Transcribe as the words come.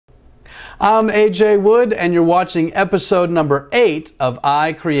I'm AJ Wood, and you're watching episode number 8 of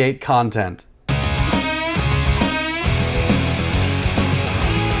I Create Content. I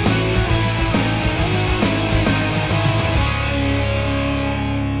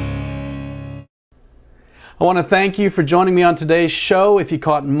want to thank you for joining me on today's show. If you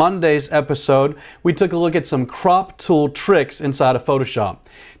caught Monday's episode, we took a look at some crop tool tricks inside of Photoshop.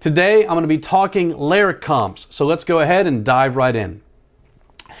 Today, I'm going to be talking layer comps, so let's go ahead and dive right in.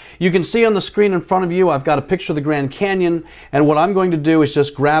 You can see on the screen in front of you, I've got a picture of the Grand Canyon, and what I'm going to do is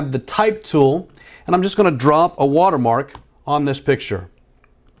just grab the Type tool, and I'm just going to drop a watermark on this picture.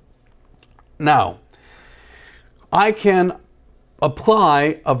 Now, I can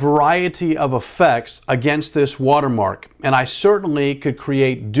apply a variety of effects against this watermark, and I certainly could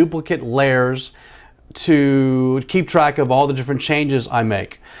create duplicate layers to keep track of all the different changes I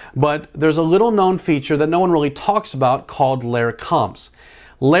make. But there's a little known feature that no one really talks about called layer comps.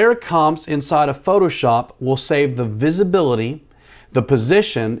 Layer comps inside of Photoshop will save the visibility, the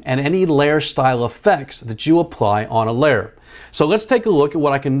position, and any layer style effects that you apply on a layer. So let's take a look at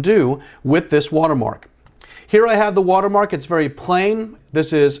what I can do with this watermark. Here I have the watermark. It's very plain.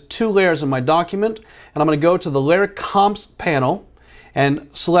 This is 2 layers in my document, and I'm going to go to the Layer Comps panel and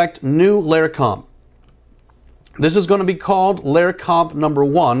select New Layer Comp. This is going to be called Layer Comp number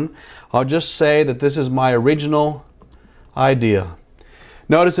 1. I'll just say that this is my original idea.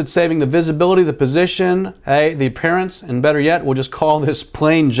 Notice it's saving the visibility, the position, the appearance, and better yet, we'll just call this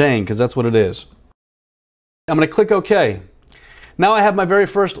Plain Jane because that's what it is. I'm going to click OK. Now I have my very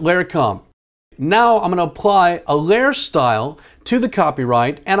first layer comp. Now I'm going to apply a layer style to the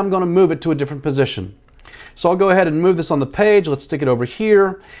copyright, and I'm going to move it to a different position. So I'll go ahead and move this on the page. Let's stick it over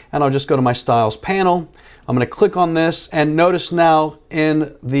here, and I'll just go to my Styles panel. I'm going to click on this, and notice now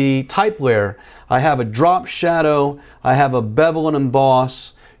in the type layer, I have a drop shadow, I have a bevel and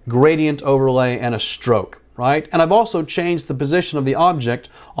emboss, gradient overlay, and a stroke, right? And I've also changed the position of the object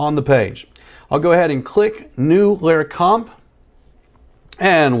on the page. I'll go ahead and click New Layer Comp,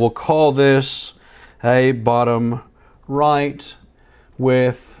 and we'll call this a bottom right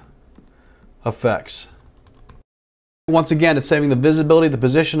with effects. Once again, it's saving the visibility, the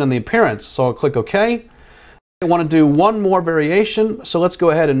position, and the appearance. So I'll click OK. I want to do one more variation, so let's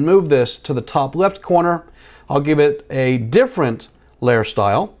go ahead and move this to the top left corner. I'll give it a different layer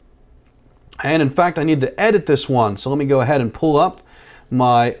style. And in fact, I need to edit this one. So let me go ahead and pull up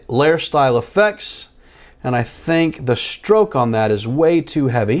my layer style effects. And I think the stroke on that is way too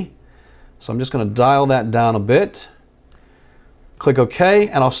heavy. So I'm just going to dial that down a bit. Click OK,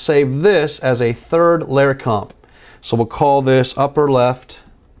 and I'll save this as a third layer comp. So we'll call this upper left,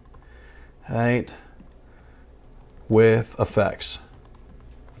 right, with effects.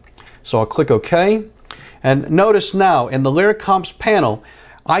 So I'll click OK. And notice now in the Layer Comps panel,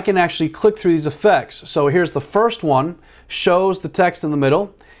 I can actually click through these effects. So here's the first one, shows the text in the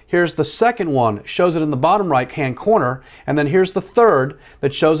middle. Here's the second one, shows it in the bottom right hand corner, and then here's the third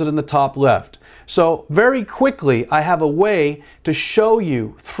that shows it in the top left. So very quickly I have a way to show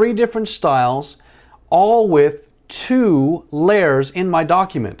you 3 different styles, all with 2 layers in my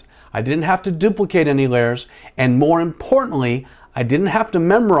document. I didn't have to duplicate any layers, and more importantly, I didn't have to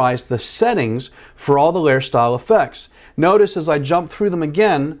memorize the settings for all the layer style effects. Notice as I jump through them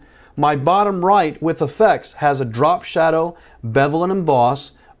again, my bottom right with effects has a drop shadow, bevel and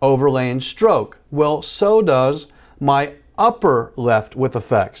emboss, overlay and stroke. Well, so does my upper left with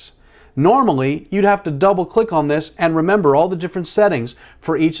effects. Normally, you'd have to double click on this and remember all the different settings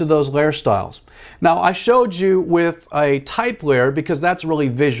for each of those layer styles. Now, I showed you with a type layer because that's really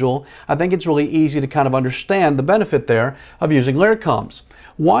visual. I think it's really easy to kind of understand the benefit there of using layer comps.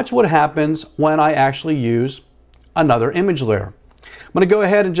 Watch what happens when I actually use another image layer. I'm going to go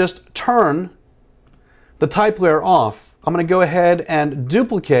ahead and just turn the type layer off. I'm going to go ahead and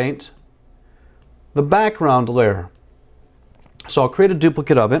duplicate the background layer. So I'll create a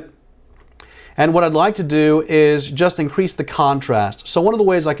duplicate of it. And what I'd like to do is just increase the contrast. So one of the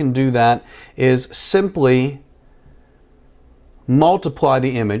ways I can do that is simply multiply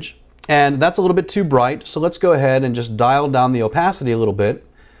the image. And that's a little bit too bright. So let's go ahead and just dial down the opacity a little bit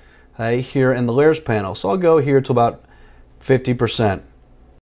here in the layers panel. So I'll go here to about 50%.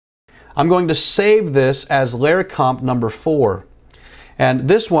 I'm going to save this as layer comp number 4. And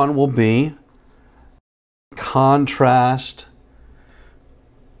this one will be contrast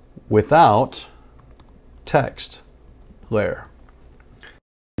without text layer.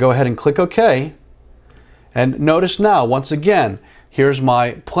 Go ahead and click OK. And notice now, once again, here's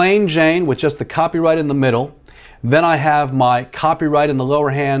my plain Jane with just the copyright in the middle. Then I have my copyright in the lower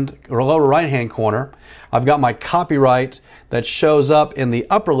right hand corner. I've got my copyright that shows up in the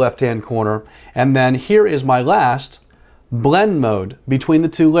upper left-hand corner. And then here is my last blend mode between the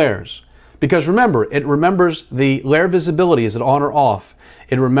two layers. Because remember, it remembers the layer visibility, is it on or off?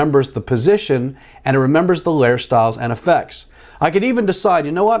 It remembers the position, and it remembers the layer styles and effects. I could even decide,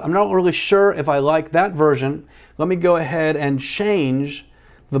 you know what, I'm not really sure if I like that version. Let me go ahead and change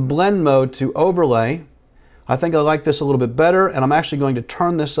the blend mode to overlay. I think I like this a little bit better, and I'm actually going to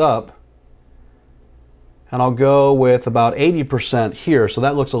turn this up. And I'll go with about 80% here, so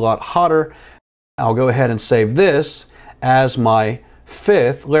that looks a lot hotter. I'll go ahead and save this as my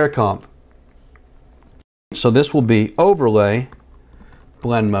 5th layer comp. So this will be overlay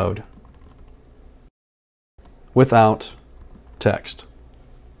blend mode without text.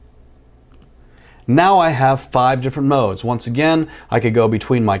 Now I have 5 different modes. Once again, I could go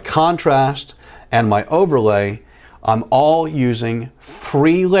between my contrast and my overlay. I'm all using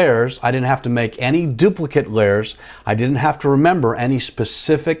 3 layers. I didn't have to make any duplicate layers. I didn't have to remember any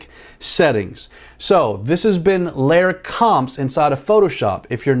specific settings. So this has been layer comps inside of Photoshop.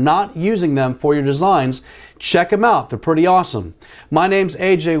 If you're not using them for your designs, check them out. They're pretty awesome. My name's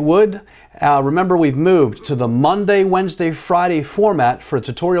AJ Wood. Remember, we've moved to the Monday, Wednesday, Friday format for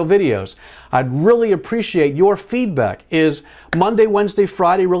tutorial videos. I'd really appreciate your feedback. Is Monday, Wednesday,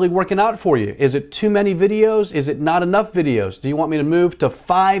 Friday really working out for you? Is it too many videos? Is it not enough videos? Do you want me to move to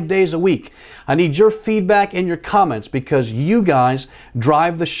 5 days a week? I need your feedback and your comments because you guys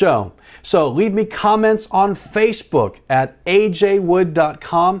drive the show. So leave me comments on Facebook at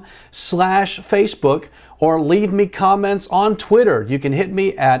ajwood.com/Facebook, or leave me comments on Twitter. You can hit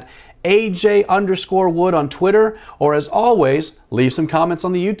me at AJ_Wood on Twitter, or as always, leave some comments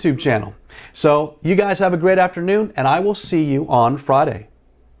on the YouTube channel. So you guys have a great afternoon, and I will see you on Friday.